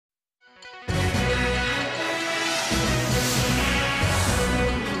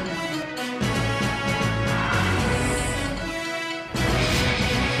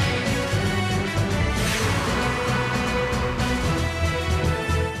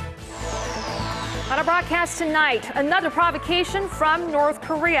our broadcast tonight, another provocation from North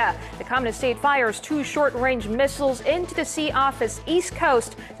Korea. The Communist state fires 2 short-range missiles into the sea off its east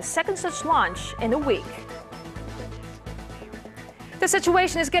coast, the second such launch in a week. The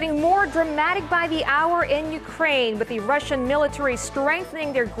situation is getting more dramatic by the hour in Ukraine, with the Russian military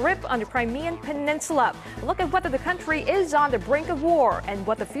strengthening their grip on the Crimean Peninsula. A look at whether the country is on the brink of war and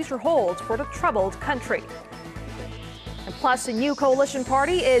what the future holds for the troubled country. And plus, a new coalition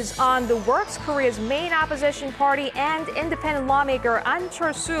party is on the works. Korea's main opposition party and independent lawmaker An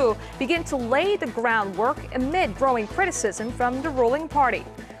Chol-soo begin to lay the groundwork amid growing criticism from the ruling party.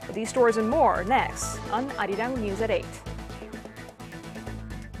 With these stories and more next on ARIRANG News at 8.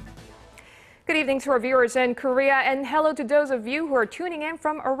 Good evening to our viewers in Korea, and hello to those of you who are tuning in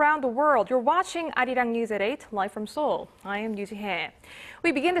from around the world. You're watching ARIRANG News at 8, live from Seoul. I am Yoo Ji-hye.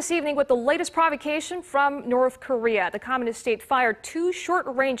 We begin this evening with the latest provocation from North Korea. The Communist state fired 2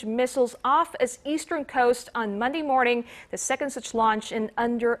 short-range missiles off its eastern coast on Monday morning, the second such launch in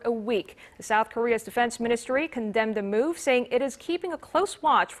under a week. The South Korea's defense ministry condemned the move, saying it is keeping a close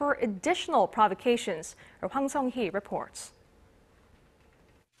watch for additional provocations. Hwang Sung-hee reports.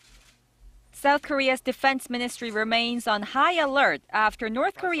 South Korea's defense ministry remains on high alert after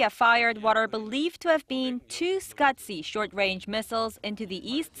North Korea fired what are believed to have been 2 Scud-C short-range missiles into the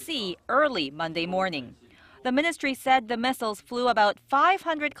East Sea early Monday morning. The ministry said the missiles flew about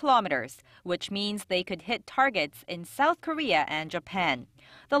 500 kilometers, which means they could hit targets in South Korea and Japan.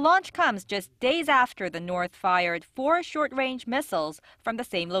 The launch comes just days after the North fired 4 short-range missiles from the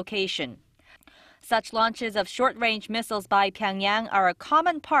same location. Such launches of short-range missiles by Pyongyang are a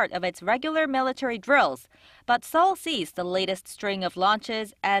common part of its regular military drills, but Seoul sees the latest string of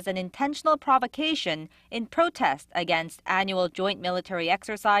launches as an intentional provocation in protest against annual joint military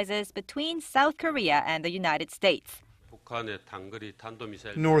exercises between South Korea and the United States.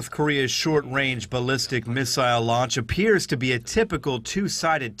 North Korea's short-range ballistic missile launch appears to be a typical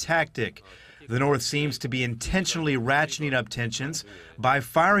two-sided tactic. The North seems to be intentionally ratcheting up tensions by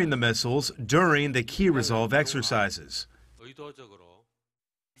firing the missiles during the key resolve exercises.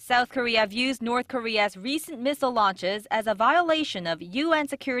 South Korea views North Korea's recent missile launches as a violation of UN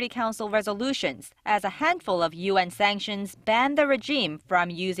Security Council resolutions, as a handful of UN sanctions ban the regime from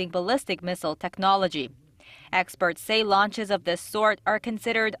using ballistic missile technology. Experts say launches of this sort are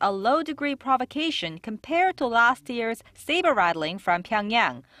considered a low-degree provocation compared to last year's saber-rattling from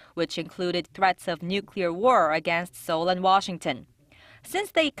Pyongyang, which included threats of nuclear war against Seoul and Washington.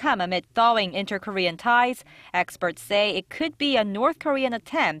 Since they come amid thawing inter-Korean ties, experts say it could be a North Korean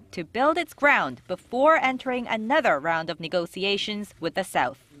attempt to build its ground before entering another round of negotiations with the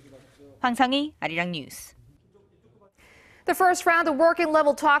South. Hwang Sung-hee, ARIRANG News. The first round of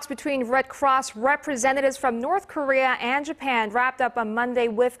working-level talks between Red Cross representatives from North Korea and Japan wrapped up on Monday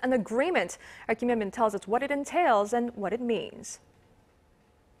with an agreement. Our Kim Hyun-min tells us what it entails and what it means.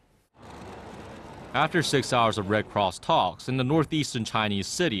 After 6 hours of Red Cross talks in the northeastern Chinese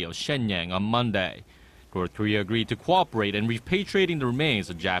city of Shenyang on Monday, North Korea agreed to cooperate in repatriating the remains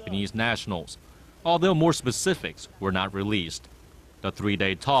of Japanese nationals, although more specifics were not released. The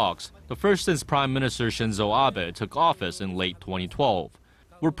 3-day talks, the first since Prime Minister Shinzo Abe took office in late 2012,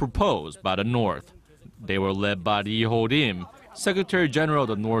 were proposed by the North. They were led by Lee Ho-rim, Secretary General of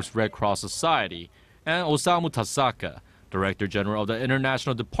the North's Red Cross Society, and Osamu Tasaka, Director General of the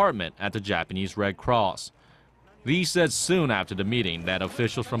International Department at the Japanese Red Cross. Lee said soon after the meeting that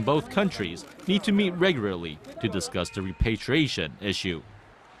officials from both countries need to meet regularly to discuss the repatriation issue.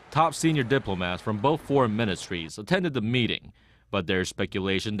 Top senior diplomats from both foreign ministries attended the meeting, but there's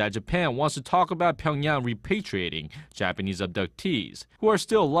speculation that Japan wants to talk about Pyongyang repatriating Japanese abductees who are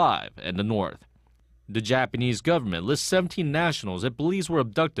still alive in the North. The Japanese government lists 17 nationals it believes were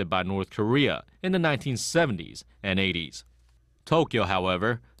abducted by North Korea in the 1970s and 80s. Tokyo,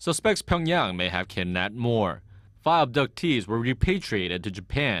 however, suspects Pyongyang may have kidnapped more. 5 abductees were repatriated to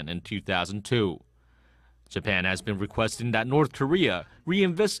Japan in 2002. Japan has been requesting that North Korea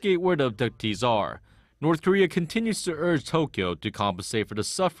reinvestigate where the abductees are. North Korea continues to urge Tokyo to compensate for the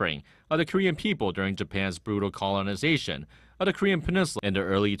suffering of the Korean people during Japan's brutal colonization of the Korean peninsula in the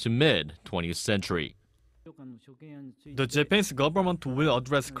early to mid-20th century. The Japanese government will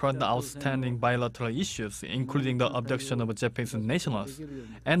address current outstanding bilateral issues, including the abduction of Japanese nationals,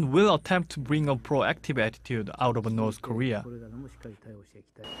 and will attempt to bring a proactive attitude out of North Korea.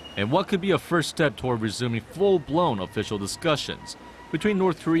 And what could be a first step toward resuming full-blown official discussions between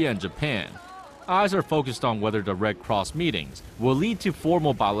North Korea and Japan? Eyes are focused on whether the Red Cross meetings will lead to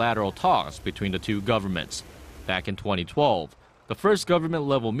formal bilateral talks between the two governments. Back in 2012, the first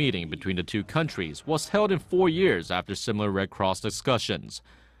government-level meeting between the two countries was held in 4 years after similar Red Cross discussions.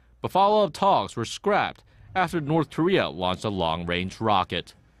 But follow-up talks were scrapped after North Korea launched a long-range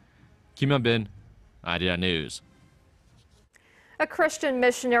rocket. Kim Hyun-bin, ARIRANG News. A Christian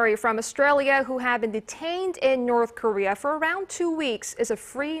missionary from Australia who had been detained in North Korea for around 2 weeks is a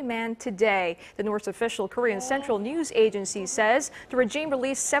free man today. The North's official Korean Central News Agency says the regime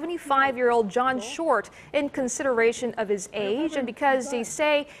released 75-year-old John Short in consideration of his age and because they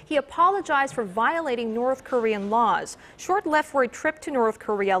say he apologized for violating North Korean laws. Short left for a trip to North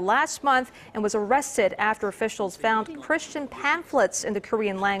Korea last month and was arrested after officials found Christian pamphlets in the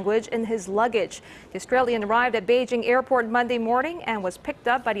Korean language in his luggage. The Australian arrived at Beijing airport Monday morning and was picked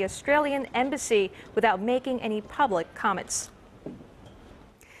up by the Australian embassy without making any public comments.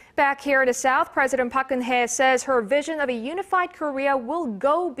 Back here in the South, President Park Geun-hye says her vision of a unified Korea will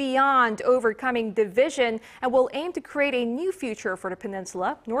go beyond overcoming division and will aim to create a new future for the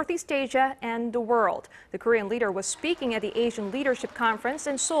peninsula, Northeast Asia, and the world. The Korean leader was speaking at the Asian Leadership Conference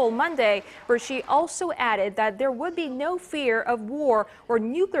in Seoul Monday, where she also added that there would be no fear of war or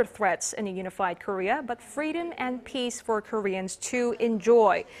nuclear threats in a unified Korea, but freedom and peace for Koreans to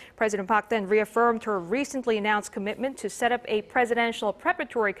enjoy. President Park then reaffirmed her recently announced commitment to set up a presidential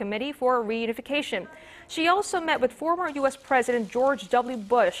preparatory committee for reunification. She also met with former U.S. President George W.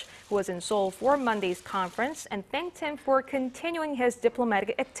 Bush, who was in Seoul for Monday's conference, and thanked him for continuing his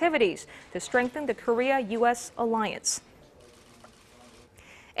diplomatic activities to strengthen the Korea-U.S. alliance.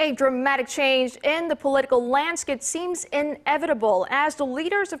 A dramatic change in the political landscape seems inevitable as the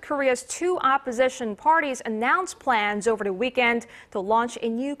leaders of Korea's two opposition parties announced plans over the weekend to launch a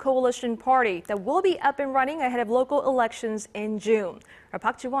new coalition party that will be up and running ahead of local elections in June. Our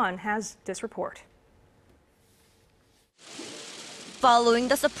Park Ji-won has this report. Following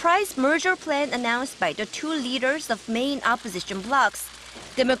the surprise merger plan announced by the two leaders of main opposition blocs,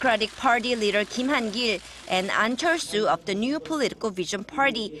 Democratic Party leader Kim Han-gil and An Chol-soo of the New Political Vision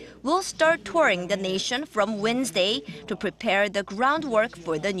Party will start touring the nation from Wednesday to prepare the groundwork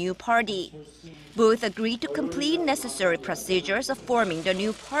for the new party. Both agreed to complete necessary procedures of forming the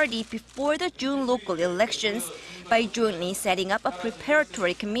new party before the June local elections by jointly setting up a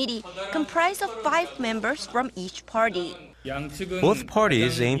preparatory committee comprised of 5 members from each party. Both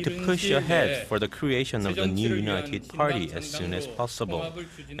parties aim to push ahead for the creation of the new united party as soon as possible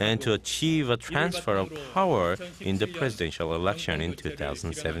and to achieve a transfer of power in the presidential election in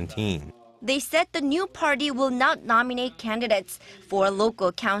 2017. They said the new party will not nominate candidates for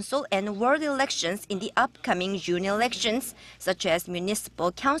local council and ward elections in the upcoming June elections, such as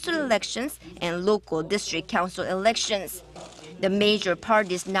municipal council elections and local district council elections. The major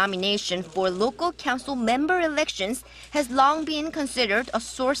party's nomination for local council member elections has long been considered a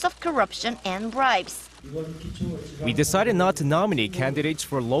source of corruption and bribes. We decided not to nominate candidates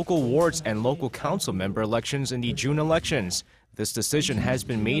for local wards and local council member elections in the June elections. This decision has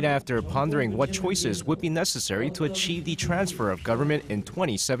been made after pondering what choices would be necessary to achieve the transfer of government in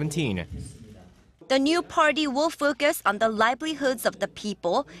 2017. The new party will focus on the livelihoods of the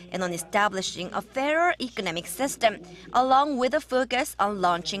people and on establishing a fairer economic system, along with a focus on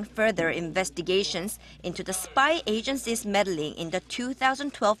launching further investigations into the spy agencies meddling in the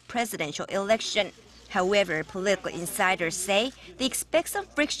 2012 presidential election. However, political insiders say they expect some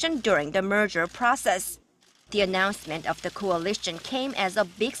friction during the merger process. The announcement of the coalition came as a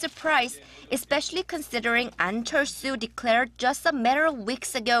big surprise, especially considering An Chol-soo declared just a matter of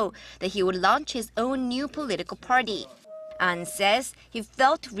weeks ago that he would launch his own new political party. An says he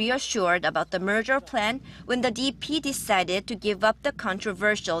felt reassured about the merger plan when the DP decided to give up the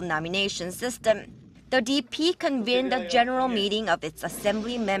controversial nomination system. The DP convened a general meeting of its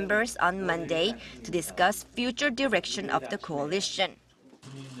assembly members on Monday to discuss future direction of the coalition.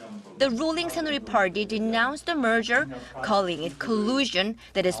 The ruling Saenuri Party denounced the merger, calling it collusion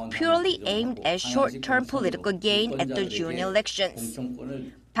that is purely aimed at short-term political gain at the June elections.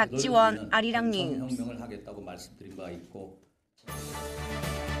 Park Ji-won, ARIRANG News.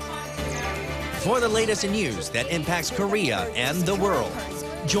 For the latest news that impacts Korea and the world,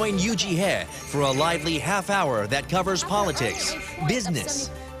 join Yoo Ji-hye for a lively half-hour that covers politics,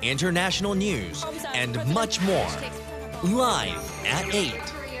 business, international news, and much more. Live at 8.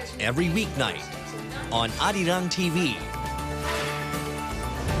 Every weeknight on ARIRANG TV.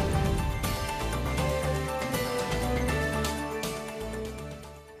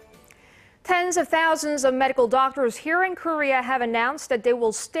 Tens of thousands of medical doctors here in Korea have announced that they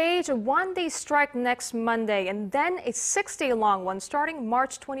will stage a one-day strike next Monday and then a 6-day-long one starting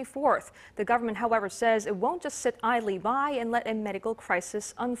March 24th. The government, however, says it won't just sit idly by and let a medical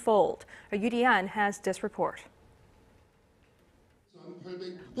crisis unfold. Yoo Di-an has this report.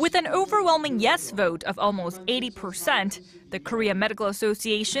 With an overwhelming yes vote of almost 80%, the Korea Medical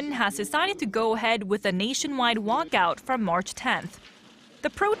Association has decided to go ahead with a nationwide walkout from March 10th. The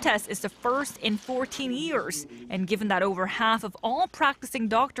protest is the first in 14 years, and given that over half of all practicing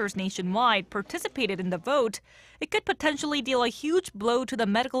doctors nationwide participated in the vote, it could potentially deal a huge blow to the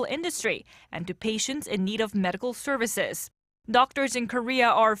medical industry and to patients in need of medical services. Doctors in Korea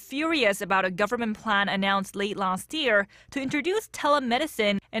are furious about a government plan announced late last year to introduce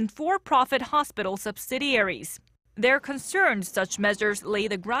telemedicine in for-profit hospital subsidiaries. They're concerned such measures lay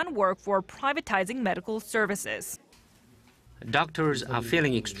the groundwork for privatizing medical services. Doctors are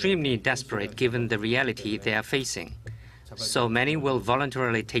feeling extremely desperate given the reality they are facing. So many will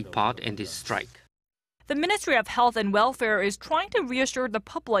voluntarily take part in this strike. The Ministry of Health and Welfare is trying to reassure the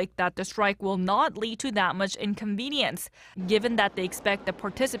public that the strike will not lead to that much inconvenience, given that they expect the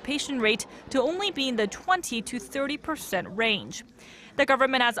participation rate to only be in the 20 to 30% range. The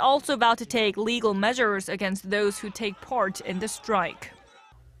government has also vowed to take legal measures against those who take part in the strike.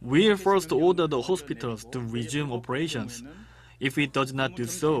 We'll first order the hospitals to resume operations. If it does not do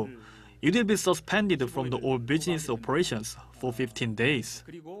so, it will be suspended from all business operations for 15 days.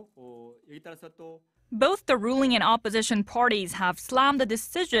 Both the ruling and opposition parties have slammed the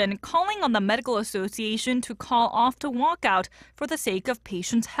decision, calling on the Medical Association to call off the walkout for the sake of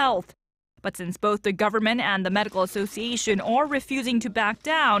patients' health. But since both the government and the Medical Association are refusing to back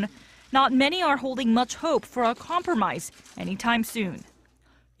down, not many are holding much hope for a compromise anytime soon.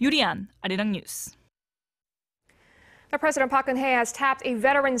 Yurian, ARIRANG News. Now, President Park Geun-hye has tapped a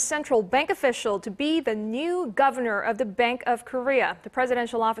veteran central bank official to be the new governor of the Bank of Korea. The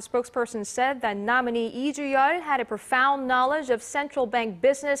presidential office spokesperson said that nominee Lee Ju-yeol had a profound knowledge of central bank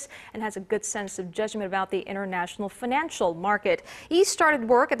business and has a good sense of judgment about the international financial market. Lee started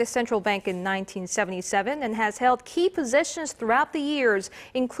work at the central bank in 1977 and has held key positions throughout the years,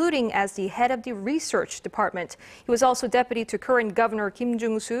 including as the head of the research department. He was also deputy to current governor Kim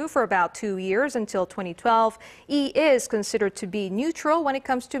Jung-soo for about 2 years until 2012. Lee is considered to be neutral when it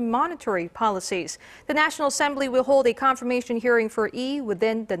comes to monetary policies. The National Assembly will hold a confirmation hearing for Lee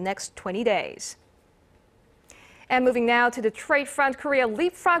within the next 20 days. And moving now to the trade front, Korea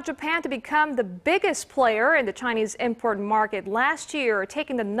leapfrogged Japan to become the biggest player in the Chinese import market last year,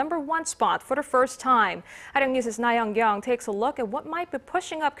 taking the #1 spot for the first time. ARIRANG News' Na Young-kyung takes a look at what might be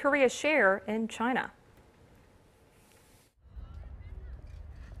pushing up Korea's share in China.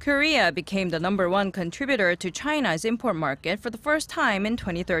 Korea became the #1 contributor to China's import market for the first time in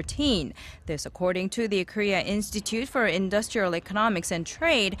 2013. This according to the Korea Institute for Industrial Economics and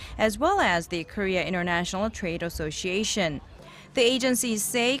Trade, as well as the Korea International Trade Association. The agencies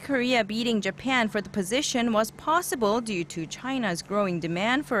say Korea beating Japan for the position was possible due to China's growing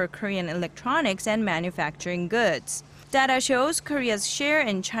demand for Korean electronics and manufacturing goods. Data shows Korea's share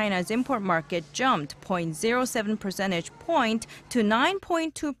in China's import market jumped 0.07 percentage point to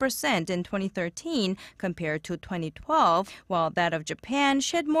 9.2% in 2013 compared to 2012, while that of Japan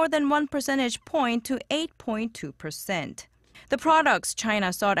shed more than 1 percentage point to 8.2%. The products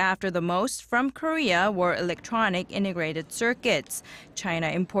China sought after the most from Korea were electronic integrated circuits. China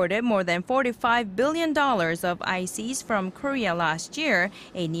imported more than $45 billion of ICs from Korea last year,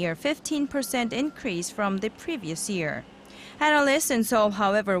 a near 15% increase from the previous year. Analysts in Seoul,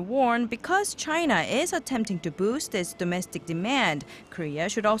 however, warn because China is attempting to boost its domestic demand, Korea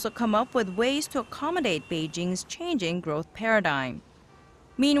should also come up with ways to accommodate Beijing's changing growth paradigm.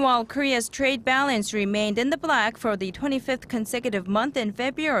 Meanwhile, Korea's trade balance remained in the black for the 25th consecutive month in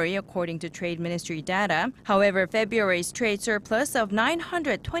February, according to Trade Ministry data. However, February's trade surplus of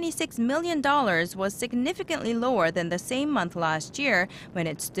 $926 million was significantly lower than the same month last year, when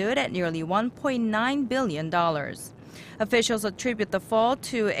it stood at nearly $1.9 billion. Officials attribute the fall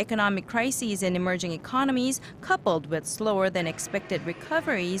to economic crises in emerging economies, coupled with slower than expected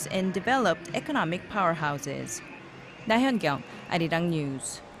recoveries in developed economic powerhouses. Na Hyun-kyung, ARIRANG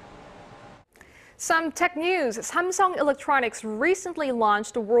News. Some tech news. Samsung Electronics recently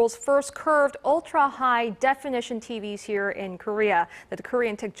launched the world's first curved ultra-high definition TVs here in Korea. The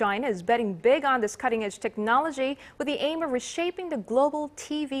Korean tech giant is betting big on this cutting-edge technology with the aim of reshaping the global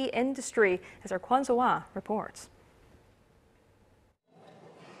TV industry, as our Kwon So-ah reports.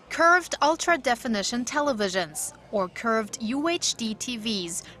 Curved ultra-definition televisions, or curved UHD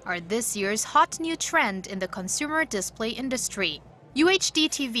TVs, are this year's hot new trend in the consumer display industry. UHD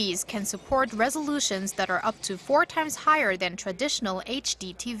TVs can support resolutions that are up to 4 times higher than traditional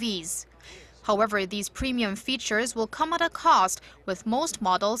HD TVs. However, these premium features will come at a cost, with most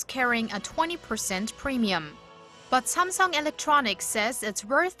models carrying a 20% premium. But Samsung Electronics says it's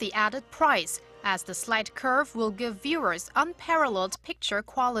worth the added price, as the slight curve will give viewers unparalleled picture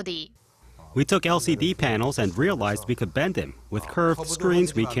quality. We took LCD panels and realized we could bend them. With curved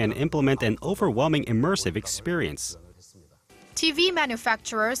screens, we can implement an overwhelming immersive experience. TV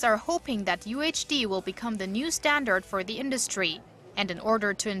manufacturers are hoping that UHD will become the new standard for the industry. And in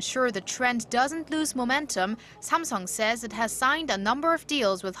order to ensure the trend doesn't lose momentum, Samsung says it has signed a number of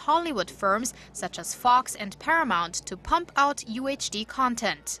deals with Hollywood firms such as Fox and Paramount to pump out UHD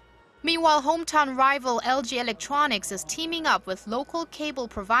content. Meanwhile, hometown rival LG Electronics is teaming up with local cable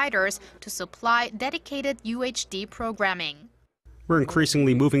providers to supply dedicated UHD programming. We're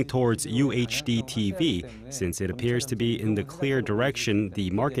increasingly moving towards UHD TV, since it appears to be in the clear direction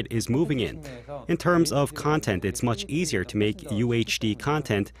the market is moving in. In terms of content, it's much easier to make UHD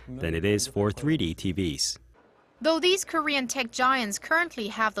content than it is for 3D TVs. Though these Korean tech giants currently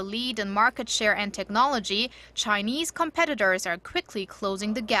have the lead in market share and technology, Chinese competitors are quickly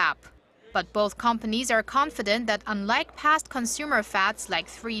closing the gap. But both companies are confident that unlike past consumer fads like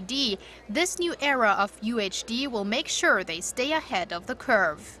 3D, this new era of UHD will make sure they stay ahead of the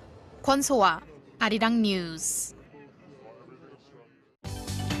curve. Kwon So-ah, ARIRANG News.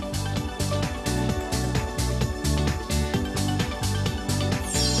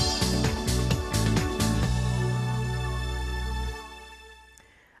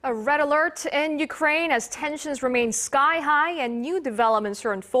 A red alert in Ukraine as tensions remain sky high and new developments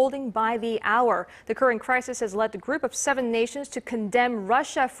are unfolding by the hour. The current crisis has led the group of 7 nations to condemn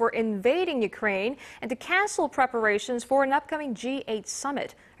Russia for invading Ukraine and to cancel preparations for an upcoming G8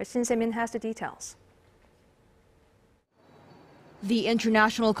 summit. Our Shin Se-min has the details. The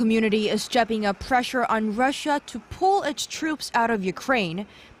international community is stepping up pressure on Russia to pull its troops out of Ukraine,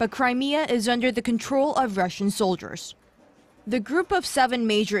 but Crimea is under the control of Russian soldiers. The group of 7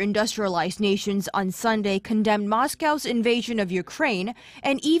 major industrialized nations on Sunday condemned Moscow's invasion of Ukraine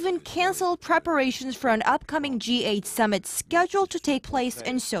and even canceled preparations for an upcoming G8 summit scheduled to take place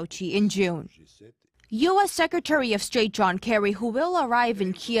in Sochi in June. U.S. Secretary of State John Kerry, who will arrive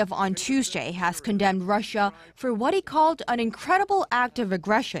in Kiev on Tuesday, has condemned Russia for what he called an incredible act of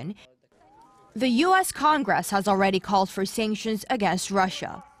aggression. The U.S. Congress has already called for sanctions against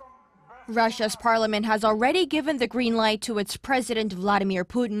Russia. Russia's parliament has already given the green light to its president Vladimir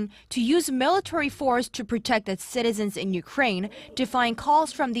Putin to use military force to protect its citizens in Ukraine, defying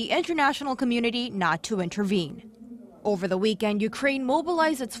calls from the international community not to intervene. Over the weekend, Ukraine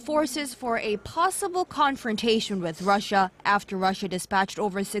mobilized its forces for a possible confrontation with Russia after Russia dispatched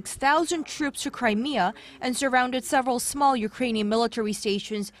over 6,000 troops to Crimea and surrounded several small Ukrainian military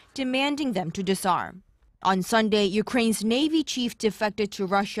stations, demanding them to disarm. On Sunday, Ukraine's Navy chief defected to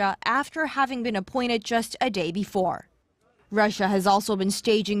Russia after having been appointed just a day before. Russia has also been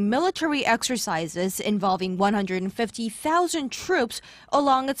staging military exercises involving 150,000 troops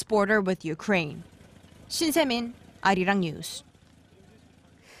along its border with Ukraine. Shin Se-min, ARIRANG News.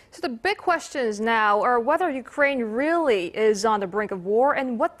 So the big questions now are whether Ukraine really is on the brink of war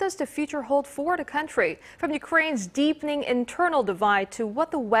and what does the future hold for the country. From Ukraine's deepening internal divide to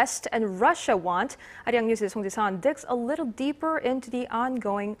what the West and Russia want, ARIRANG News' Hong Ji-san digs a little deeper into the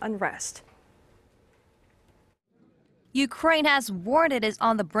ongoing unrest. Ukraine has warned it is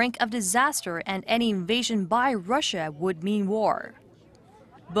on the brink of disaster and any invasion by Russia would mean war.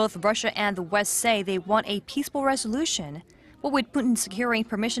 Both Russia and the West say they want a peaceful resolution. But with Putin securing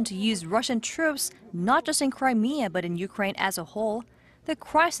permission to use Russian troops, not just in Crimea but in Ukraine as a whole, the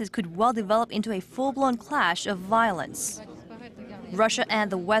crisis could well develop into a full-blown clash of violence. Russia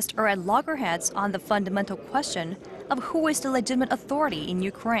and the West are at loggerheads on the fundamental question of who is the legitimate authority in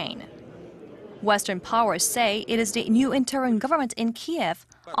Ukraine. Western powers say it is the new interim government in Kiev,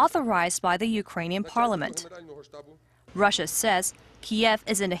 authorized by the Ukrainian parliament. Russia says Kiev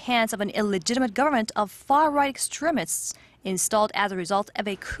is in the hands of an illegitimate government of far-right extremists installed as a result of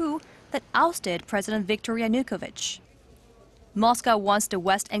a coup that ousted President Viktor Yanukovych. Moscow wants the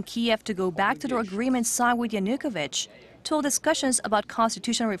West and Kiev to go back to the agreement signed with Yanukovych to hold discussions about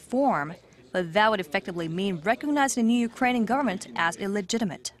constitutional reform, but that would effectively mean recognizing the new Ukrainian government as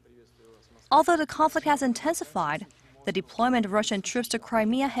illegitimate. Although the conflict has intensified, the deployment of Russian troops to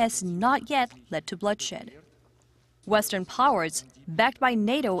Crimea has not yet led to bloodshed. Western powers, backed by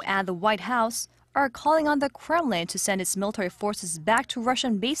NATO and the White House, are calling on the Kremlin to send its military forces back to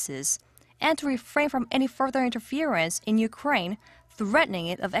Russian bases and to refrain from any further interference in Ukraine, threatening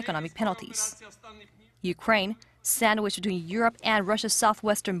it of economic penalties. Ukraine, sandwiched between Europe and Russia's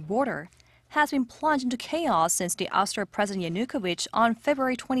southwestern border, has been plunged into chaos since the ouster of President Yanukovych on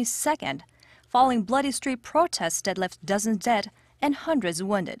February 22nd, following bloody street protests that left dozens dead and hundreds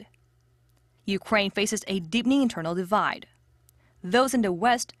wounded. Ukraine faces a deepening internal divide. Those in the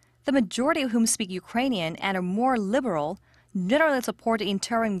West the majority of whom speak Ukrainian and are more liberal, generally support the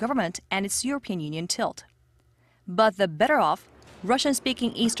interim government and its European Union tilt. But the better off,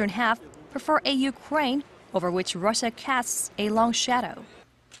 Russian-speaking eastern half prefer a Ukraine over which Russia casts a long shadow.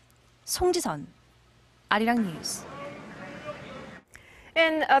 송지선, 아리랑 뉴스.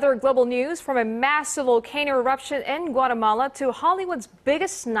 In other global news, from a massive volcano eruption in Guatemala to Hollywood's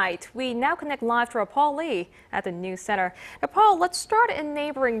biggest night, we now connect live to our Paul Lee at the News Center. Now, Paul, let's start in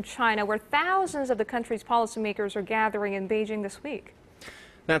neighboring China, where thousands of the country's policymakers are gathering in Beijing this week.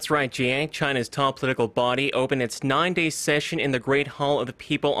 That's right, Jiang. China's top political body opened its 9-day session in the Great Hall of the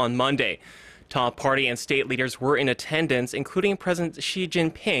People on Monday. Top party and state leaders were in attendance, including President Xi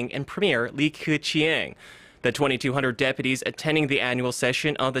Jinping and Premier Li Keqiang. The 2,200 deputies attending the annual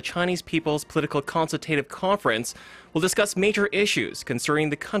session of the Chinese People's Political Consultative Conference will discuss major issues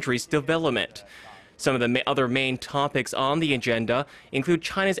concerning the country's development. Some of the other main topics on the agenda include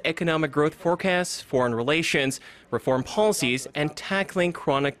China's economic growth forecasts, foreign relations, reform policies, and tackling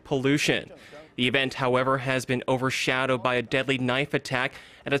chronic pollution. The event, however, has been overshadowed by a deadly knife attack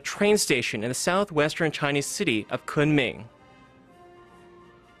at a train station in the southwestern Chinese city of Kunming.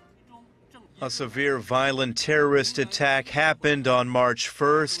 A severe violent terrorist attack happened on March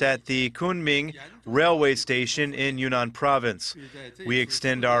 1st at the Kunming railway station in Yunnan province. We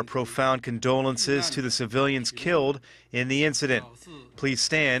extend our profound condolences to the civilians killed in the incident. Please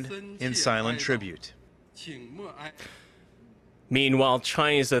stand in silent tribute. Meanwhile,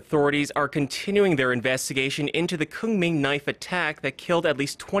 Chinese authorities are continuing their investigation into the Kunming knife attack that killed at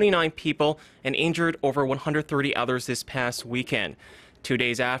least 29 people and injured over 130 others this past weekend. 2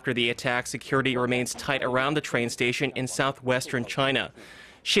 days after the attack, security remains tight around the train station in southwestern China.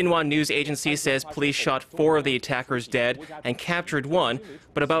 Xinhua news agency says police shot 4 of the attackers dead and captured 1,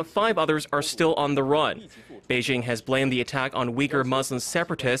 but about 5 others are still on the run. Beijing has blamed the attack on Uyghur Muslim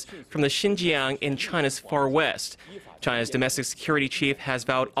separatists from the Xinjiang in China's far west. China's domestic security chief has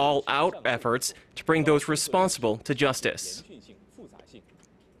vowed all-out efforts to bring those responsible to justice.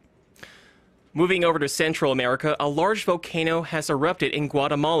 Moving over to Central America, a large volcano has erupted in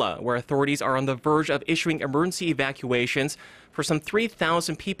Guatemala, where authorities are on the verge of issuing emergency evacuations for some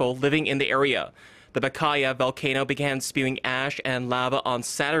 3,000 people living in the area. The Pacaya volcano began spewing ash and lava on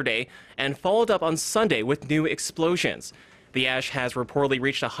Saturday and followed up on Sunday with new explosions. The ash has reportedly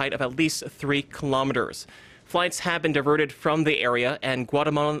reached a height of at least 3 kilometers. Flights have been diverted from the area, and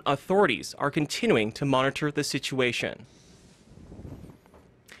Guatemalan authorities are continuing to monitor the situation.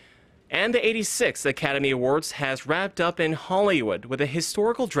 And the 86th Academy Awards has wrapped up in Hollywood with the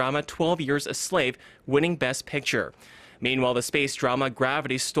historical drama 12 Years a Slave winning Best Picture. Meanwhile, the space drama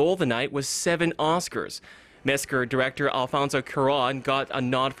Gravity stole the night with 7 Oscars. Metzger director Alfonso Cuarón got a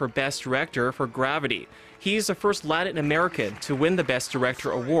nod for Best Director for Gravity. He's the first Latin American to win the Best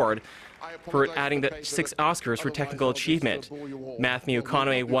Director award, for adding the 6 Oscars for technical achievement. Matthew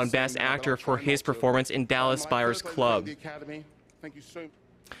McConaughey won Best Actor for his performance in Dallas Buyers Club.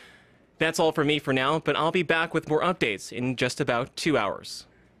 That's all for me for now, but I'll be back with more updates in just about 2 hours.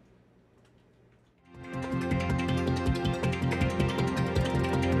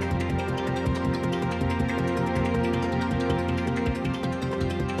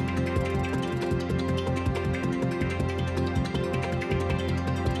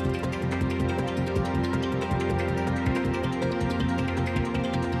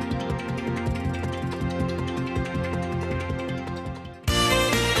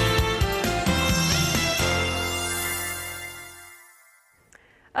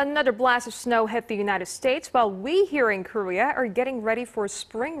 Another blast of snow hit the United States, while we here in Korea are getting ready for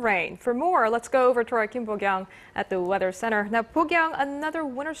spring rain. For more, let's go over to our Kim Bo-kyung at the Weather Center. Now, Bo-kyung, another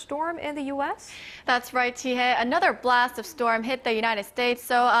winter storm in the U.S.? That's right, Ji-hye. Another blast of storm hit the United States.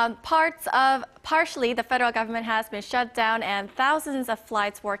 So partially, the federal government has been shut down and thousands of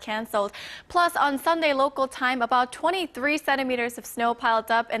flights were canceled. Plus, on Sunday local time, about 23 centimeters of snow piled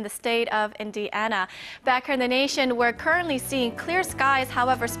up in the state of Indiana. Back here in the nation, we're currently seeing clear skies.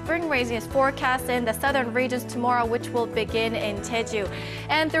 However, spring rain is forecast in the southern regions tomorrow, which will begin in Jeju.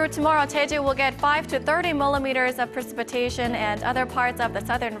 And through tomorrow, Jeju will get 5 to 30 millimeters of precipitation, and other parts of the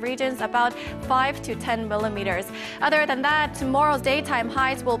southern regions about 5 to 10 millimeters. Other than that, tomorrow's daytime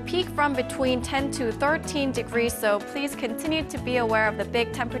highs will peak from between 10 to 13 degrees, so please continue to be aware of the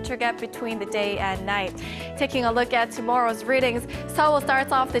big temperature gap between the day and night. Taking a look at tomorrow's readings, Seoul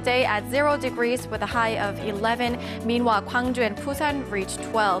starts off the day at 0 degrees with a high of 11. Meanwhile, Gwangju and Busan reach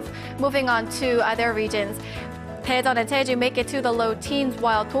 12. Moving on to other regions, Daejeon and Jeju make it to the low teens,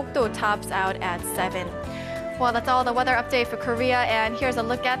 while Dokdo tops out at 7. Well, that's all the weather update for Korea, and here's a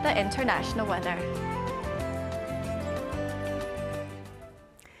look at the international weather.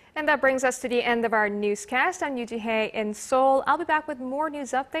 And that brings us to the end of our newscast. I'm Yoo Ji-hye in Seoul. I'll be back with more news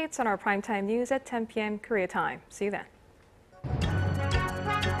updates on our primetime news at 10 p.m. Korea time. See you then.